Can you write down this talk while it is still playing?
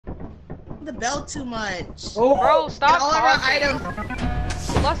the bell too much. Oh, bro, stop all of our talking. items.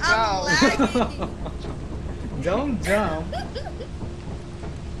 Let's go. Don't jump.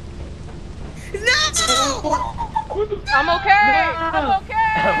 No! I'm okay. No. I'm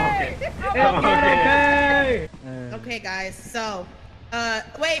okay. I'm okay. Okay, guys. So,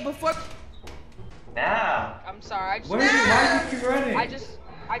 wait before. Now. I'm sorry. Why do you keep running?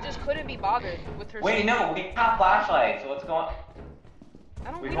 I just couldn't be bothered with her. Wait, no, we have flashlights. What's going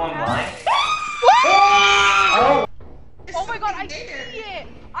on? We We're don't going have- blind? Oh my god, I see it!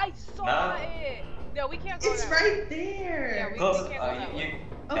 I saw it! No, we can't go It's there. right there. Yeah, we Close. can't go that way.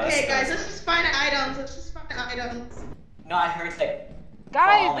 Okay, guys, let's just find items. No, I heard like.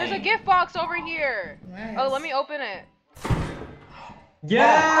 Guys, falling. there's a gift box over here! Nice. Oh, let me open it.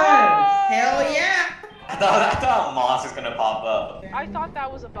 Yes! Hell yeah! I thought a moss was gonna pop up. I thought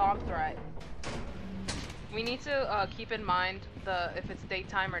that was a bomb threat. We need to keep in mind if it's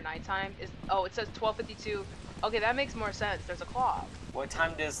daytime or nighttime. It says 12:52. Okay, that makes more sense. There's a clock. What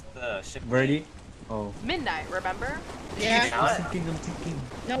time does the ship Ready? Oh. Midnight, remember? Yeah. I'm thinking.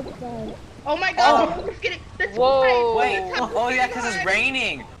 No, we don't. Oh my god, we're getting. That's Whoa. Wait, oh yeah, because it's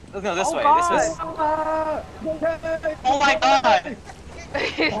raining. Look, no, this way. God. This was. Oh my god!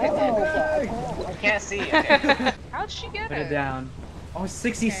 I can't see. Okay. How'd she get Put it down. Oh,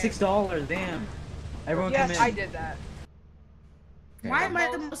 $66. Damn. Everyone Yes, come in. I did that. Why am I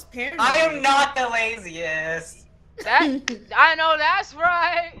the most paranoid? I am not the laziest. I know that's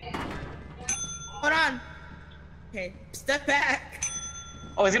right. Hold on. Okay, step back.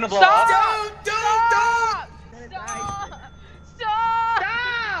 Oh, he's gonna blow Stop! up. Stop! Stop!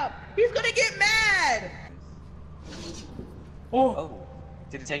 Stop! He's gonna get mad. Oh. Oh,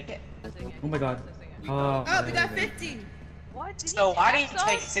 did he take it? Oh my god. Oh, we got 50. What? Did So he why did tax he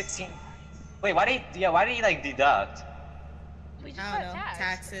take us? 16? Wait, why did he like deduct? We just I got don't know. taxed.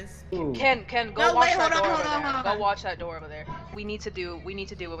 Taxes. Ooh. Ken, go No, watch wait, that hold on, door hold over on, there. hold Go on. watch that door over there. We need to do what we need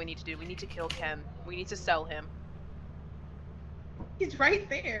to do. We need to kill Ken. We need to sell him. He's right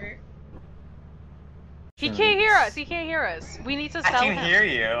there. He can't hear us. He can't hear us. We need to I sell can him. hear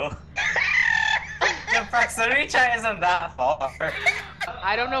you. The proximity chat isn't that far.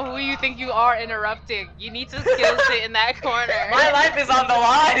 I don't know who you think you are interrupting. You need to skill sit in that corner. My life is on the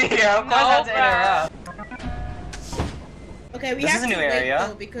line here. Of course I have to No, interrupt. Okay, we This have is a to new wait area.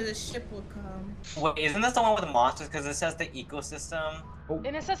 though because a ship will come. Wait, isn't this the one with the monsters? Because it says the ecosystem.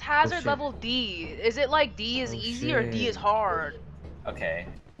 And it says hazard shit. level D. Is it like D is Oh, easy or D shit. is hard? Okay.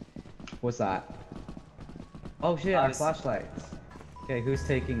 What's that? Oh shit, our this- flashlights. Okay, who's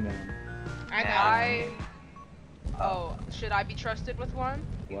taking them? I got it. Oh, should I be trusted with one?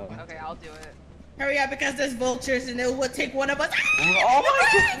 What? Okay, I'll do it. Hurry up because there's vultures and it will take one of us. Oh my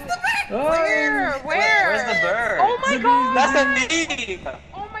god! Where? Where's the bird? Oh my god! That's the thief!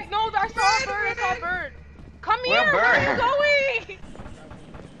 Oh my, no, I saw a bird, I saw a bird. Come Where here, where are you bird? going?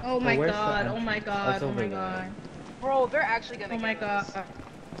 Oh my where's god, the- oh my god, That's oh over my there. god. Bro, they're actually gonna Oh my get us. god.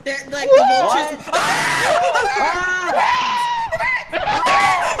 They're like the vultures.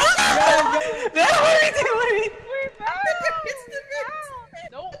 No, what are you doing? We found! It's the birds.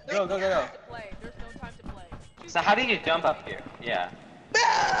 Nope, Go, go, go, go. to play. There's no time to play. So how did you jump up here? Yeah.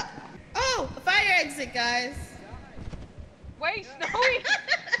 Oh, a fire exit, guys. Wait, Snowy!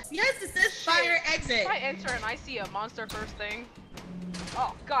 Yes, it says fire exit. If I enter and I see a monster first thing.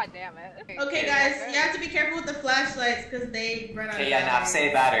 Oh, god damn it. Okay, guys, you have to be careful with the flashlights because they run out Okay, of yeah, now battery.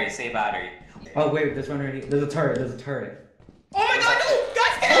 save battery, save battery. Oh wait, there's one right here. There's a turret. There's a turret. Oh my god, no!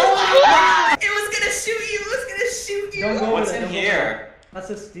 Guys, get it! It was gonna shoot you! It was gonna shoot you! Don't go What's there, in don't go here? there. That's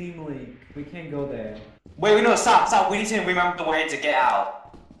a steam leak. We can't go there. Wait, no, stop, stop. We need to remember the way to get out.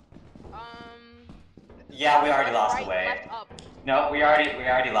 Yeah, we already lost the way. Left, up. No, we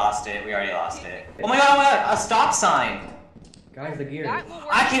already lost it. We already lost it. Oh my god, a stop sign. Guys, the gears. That will work.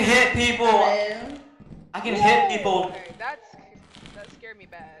 I can hit people. I can hit people. Okay, that scared me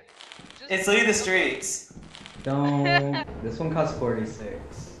bad. Just It's leave the streets. Don't. This one costs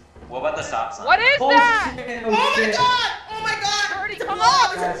 46. What about the stop sign? What is Oh that? shit! Oh my shit. god! Oh my god! Hurry, It's a come blob!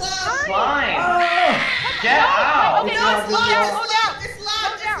 on! It's a blob! Slime. Oh! Get out. Okay, No, no, it's go locked! down, It's go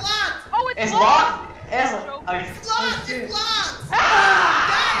locked! down. It's locked! It's locked! Oh, it's It's locked. locked. It's Joke. It's locked! shit. It's locked!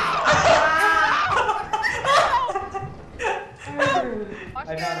 Watch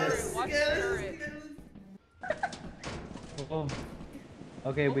I the found turret, it. watch the turret. Oh.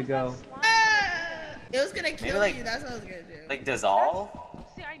 Okay, What we was go. that slime? It was gonna kill like- you, that's what I was gonna do. Like dissolve.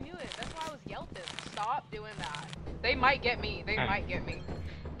 See, I knew it. That's why I was yelping. Stop doing that. They might get me. They might get me.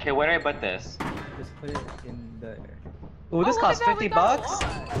 Okay, where do I put this? Just put it in there. Ooh, this Oh, look costs at that, we 50 got a bucks.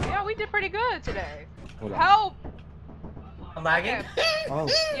 lot. Yeah, we did pretty good today. Hold on. Help! I'm lagging. Okay. Oh.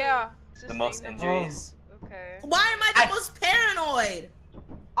 Yeah. the most injuries. Okay. Why am I the most paranoid?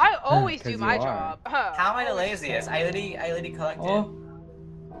 I always 'Cause do my you are. job. How am I the laziest? I literally collected. Oh,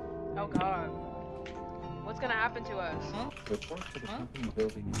 Oh god. What's gonna happen to us? Report to the company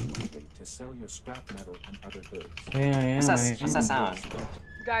building immediately to sell your scrap metal and other goods. yeah. What's that sound?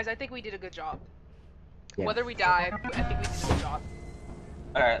 Guys, I think we did a good job. Yeah. Whether we die, I think we did a good job.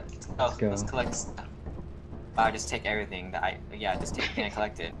 Alright, let's go. Let's collect stuff. Just take everything that just take everything I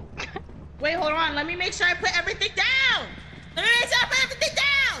collected. Wait, hold on. Let me make sure I put everything down. Let me make sure I put everything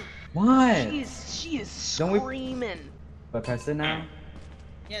down. what? She is Don't we- screaming. But press it now.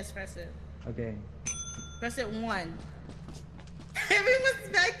 Yes, press it. Okay. Press it 1. Everyone's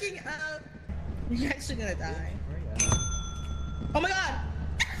backing up. You're actually gonna die. Hurry up. Oh my god.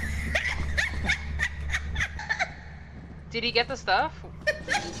 Did he get the stuff?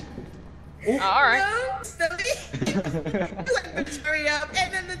 Alright. No, silly. Like, hurry up,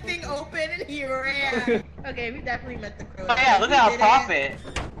 and then the thing opened and he ran. Okay, we definitely met the crow. Oh yeah, look at our We did profit.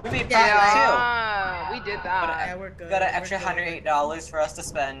 We made profit Yeah, we did it. that. Yeah, we're good. too. Got an we're extra good. $108 for us to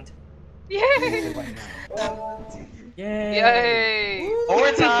spend. Yay! Yay! Yay! Ooh.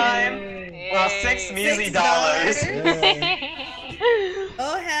 Overtime. Yay. Well, $6 measly $6. dollars.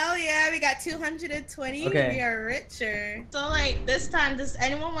 Oh hell yeah, we got 220. Okay. We are richer. So like this time, does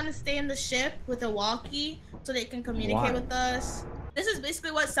anyone want to stay in the ship with a walkie so they can communicate Why? with us? This is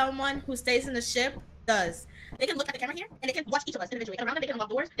basically what someone who stays in the ship does. They can look at the camera here and they can watch each of us individually. And around them, they can unlock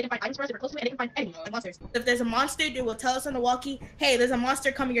doors, they can find items for us if we're close to it, and they can find enemies and monsters. If there's a monster, they will tell us on the walkie, hey, there's a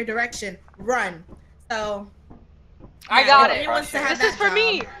monster coming your direction. Run. So I yeah, got if it. anyone wants to have This is that for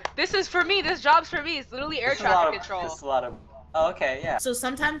me. job. This is for me. This job's for me. It's literally air traffic control. This is a lot of. Oh, okay, yeah. So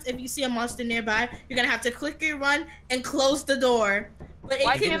sometimes if you see a monster nearby, you're gonna have to click your run and close the door. But it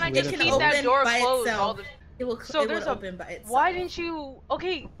Why can, can't I it just can keep open that door by closed itself. all the? It will, So it there's will a- open by itself. Why didn't you?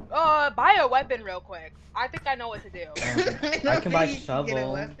 Okay, buy a weapon real quick. I think I know what to do. I can buy You get a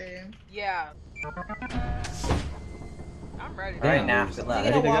shovel. weapon. Yeah. I'm ready. All right, Damn, now, we're good You luck.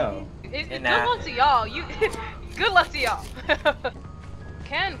 get ready a to go. walkie? Good Nah. luck to y'all. You. Good luck to y'all.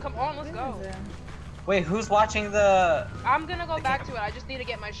 Ken, come on, let's go. Wait, who's watching the? I'm gonna go back to it. I just need to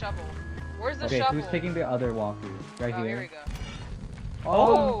get my shovel. Where's the Okay, shovel? who's taking the other walkie? Right Oh, here. here we go.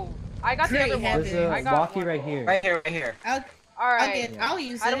 Oh, Oh, I got the Great other one. there's heaven. I a got walkie one. right here. Right here, right here. Alright. I'll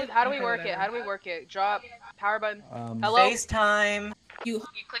use How it. do we work it? How do we work it? Drop power button. Hello? FaceTime. You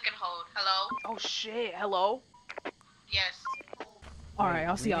click and hold. Hello? Oh shit. Hello? Yes. Alright,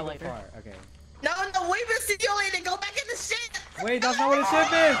 I'll see We y'all need to go later. far. Okay. no, wait for see you later. Go back in the ship. Wait, that's not where the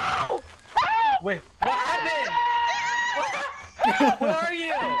ship is! Wait. What happened? Where are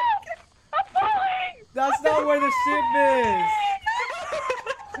you? I'm falling! That's not where the ship is!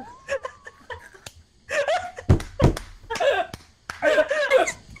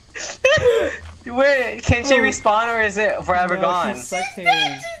 Wait, can she respawn or is it forever No, gone? she's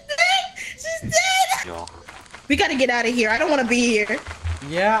spectating. She's dead. We gotta get out of here. I don't want to be here.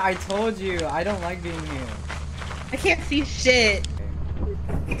 Yeah, I told you. I don't like being here. I can't see shit.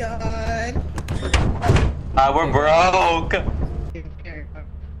 God. We're broke.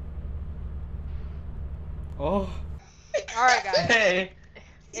 Oh. Alright guys. Hey.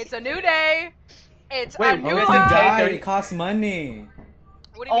 It's a new day. It's Wait, a new Oh, it's it's a a life. day. guide. It costs money.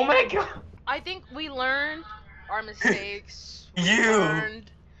 What do you Oh mean? my god. I think we learned our mistakes. You. Learned.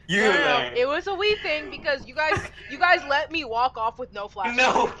 You. No, it was a we thing because you guys let me walk off with no flashlight.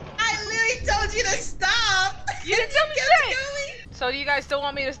 No. I literally told you to stop. You didn't tell me Kept shit. going. So do you guys still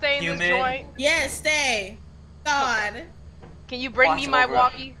want me to stay in Human. this joint? Yes, stay. God. Can you bring Watch me it my over.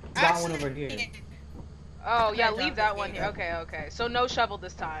 walkie? That one over here. Oh yeah, I leave dropped that it one here. here. Okay. So no shovel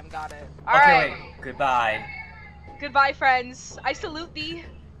this time. Got it. Okay, Alright. wait. Goodbye. Goodbye, friends. I salute thee.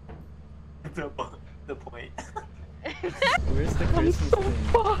 The point. Where's the Christmas thing?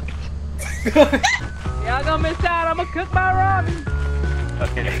 Y'all gonna miss out. I'm gonna cook my ramen.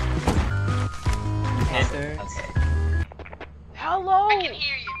 Okay. There. Hello. I can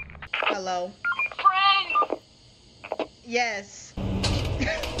hear you. Hello. Friend! Yes.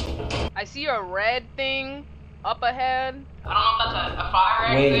 I see a red thing up ahead. I don't know if that's a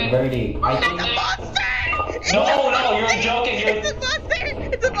fire exit. Vurity. I think. Monster! No, you're joking. It's a monster!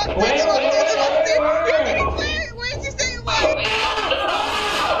 It's a monster! Wait, It's a monster! wait. Where did you say it was?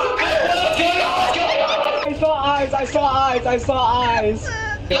 I saw eyes. I saw eyes. I saw eyes.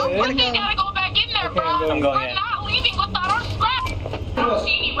 You fucking gotta go back in there, bro. I'm going We're in. not leaving without our scrap. I don't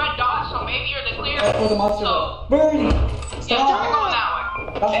see any red dots, so maybe you're the clear. That's where the monster was. Vurity. Yeah, try going that way.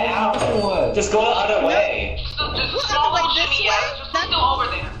 That's where the monster was. Just go the other way. Just a What, small like little this shimmy, way? yeah. Just still over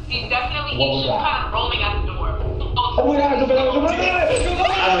there. He's definitely, What was he's just that? kind of roaming at the door. Oh my god,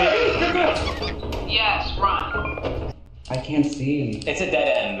 I can't see. It's a dead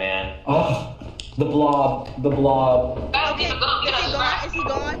end, man. Oh, the blob. The blob. Guys Okay, need to go get a is scrap. he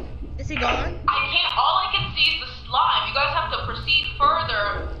gone? Is he gone? I can't. All I can see is the slime. You guys have to proceed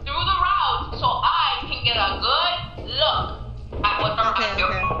further through the route so I can get a good look at what they're Okay,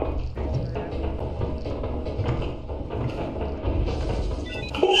 up to.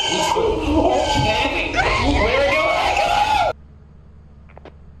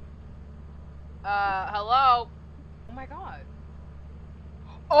 Hello? Oh my god.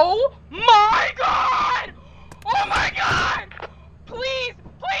 Oh my god! Oh my god! Please,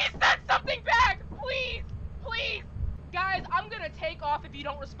 please send something back! Please, please! Guys, I'm gonna take off if you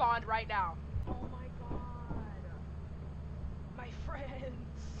don't respond right now. Oh my god. My friends.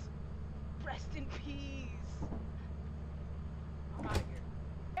 Rest in peace. I'm out of here.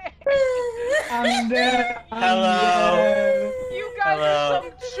 I'm dead. Hello. You guys Hello. are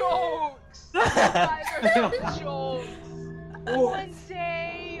some jokes! You guys are some jokes! One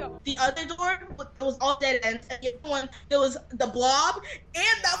day! The other door was all dead ends, and the other one, there was the blob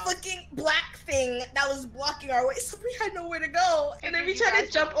and that fucking black thing that was blocking our way, so we had nowhere to go. And then we You tried guys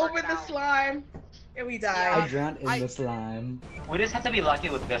to jump didn't work over it the out. slime, and we I died. drowned in the slime. We just have to be lucky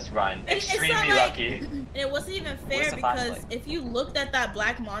with this run. It's not Extremely like- lucky. And it wasn't even fair Where's the because flashlight? if you looked at that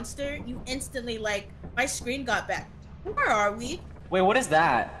black monster, you instantly, like, my screen got back. Where are we? Wait, what is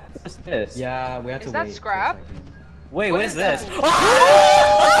that? What's this? Yeah, we had to Is wait. that for a scrap? second. Wait, what is this?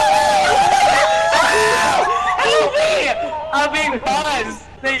 Help me! I'm being buzzed!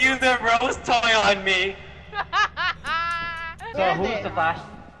 They used a rose toy on me! So who's the flash?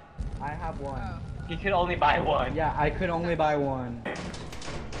 I have one. You could only buy one. Yeah, I could only buy one.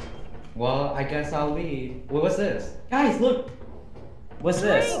 Well, I guess I'll leave. What was this? Guys, look! What's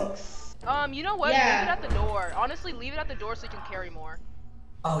this? You know what? Yeah. Leave it at the door. Honestly, leave it at the door so you can carry more.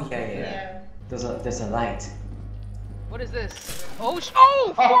 Oh yeah. There's a light. What is this? Oh,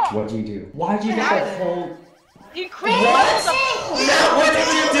 fuck! What do you do? Why'd you get the whole... Increase levels of... What did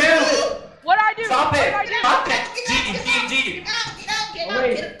you do? What'd I do? Stop What'd it! I do? Stop it! G! Get Oh, out,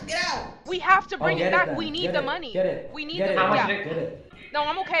 wait. get out. We have to bring get it back. then. We need Get the it. money. Get it. We need Get the it. money. How much Yeah. Get it. No,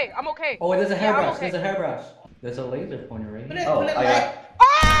 I'm okay. I'm okay. Oh, there's a Yeah, I'm hairbrush. okay. There's a hairbrush. There's a laser pointer right Put here. it, Oh, put it I like...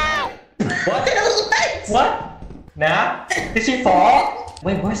 Ah! What? It was lights. What? Nah? Did she fall?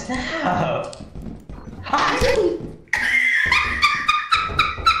 Wait, where's that?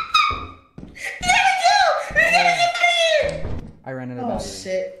 I ran out of Oh battery.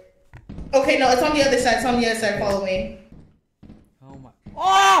 shit. Okay, no, it's on the other side. It's on the other side. Follow me. Oh my...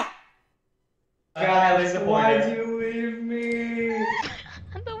 God, there's a Why'd pointer. you leave me?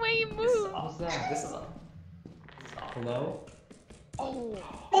 The way you move. What's that? This is Hello? Oh.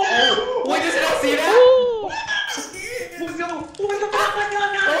 Oh! Wait, does it not see that? Ooh. Oh no! Oh my god!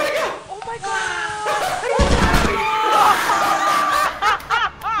 Oh my god.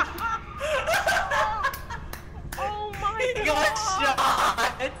 Oh my He got shot!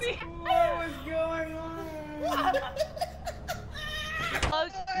 What was going on? Oh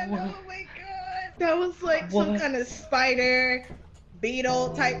my god. That was like some kind of spider, beetle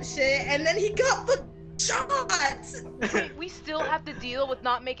type shit, and then he got the shot. Wait, we still have to deal with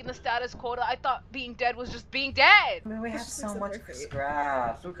not making the status quota. I thought being dead was just being dead. I mean, we have This so is much perfect.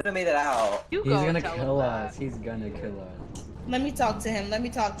 scraps. We could have made it out. You He's go gonna tell kill him us. that. He's gonna kill us. Let me talk to him. Let me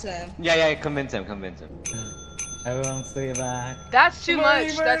talk to him. Yeah, convince him. Everyone stay back. That's too Bernie,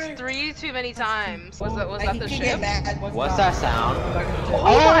 much. Bernie. That's 3 too many times. Was that Like, the he ship? get mad. What's that sound? Oh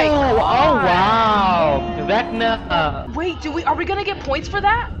my god. Oh wow! Vecna. Wait, are we gonna get points for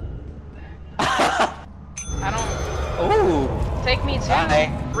that? I don't. Ooh. Take me to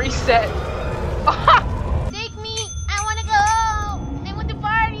Bye. reset. Take me! I wanna go! I want to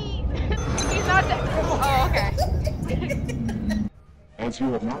party! He's not dead. Oh, okay. As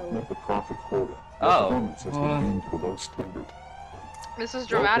you have not met the profit quota, Oh. your performance has been deemed below standard. This is Welcome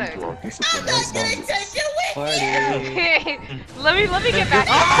dramatic. to our I'm disciplinary not gonna standards. take you with Party. Okay, let me get back.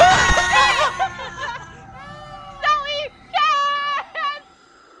 Snowy can!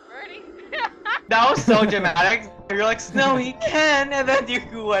 Birdie. That was so dramatic. You're like, Snowy can, and then you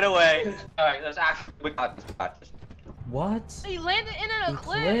went away. Alright, let's actually. We got this. What? He landed in an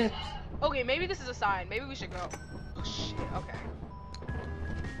eclipse. Eclipse. Okay, maybe this is a sign. Maybe we should go. Oh shit. Okay.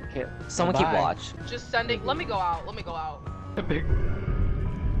 Okay, someone keep Bye. watch. Just sending. Let me go out. Let me go out. They're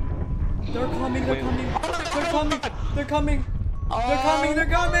coming, they're Wait. coming, they're coming, they're coming, Oh. they're coming, they're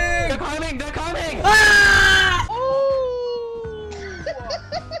coming! They're coming! Ooh.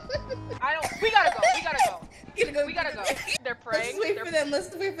 I don't. We gotta go. We gotta go. They're praying. Let's wait They're- for them.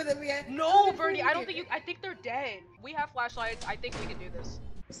 Let's wait for them. Yeah. No, Birdie. I don't think you. I think they're dead. We have flashlights. I think we can do this.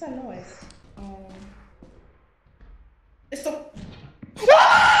 What's that noise?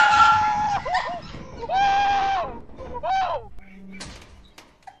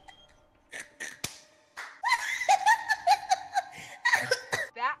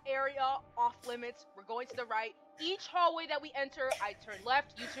 area off limits. We're going to the right. Each hallway that we enter, I turn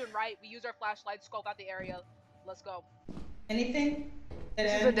left, you turn right. We use our flashlights, scope out the area. Let's go. Anything?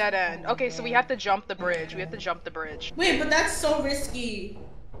 This is a dead end. Okay, so we have to jump the bridge. We have to jump the bridge. Wait, but that's so risky.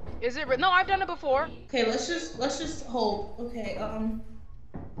 Is it? No, I've done it before. Okay, let's just hope. Okay,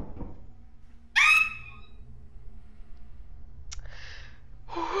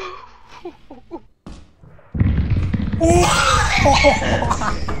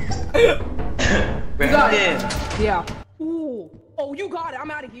 Brandon. Yeah. Ooh. Oh, you got it.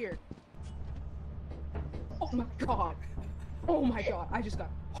 I'm out of here. Oh my god. Oh my god.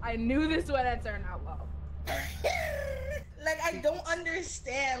 I knew this would have turned out well. Like, I don't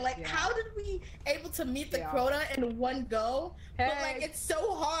understand. Like, how did we able to meet the quota in one go? Hey. But like, it's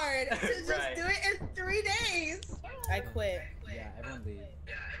so hard to just do it in 3 days. I quit. Yeah, everyone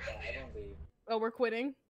leave. Oh, we're quitting?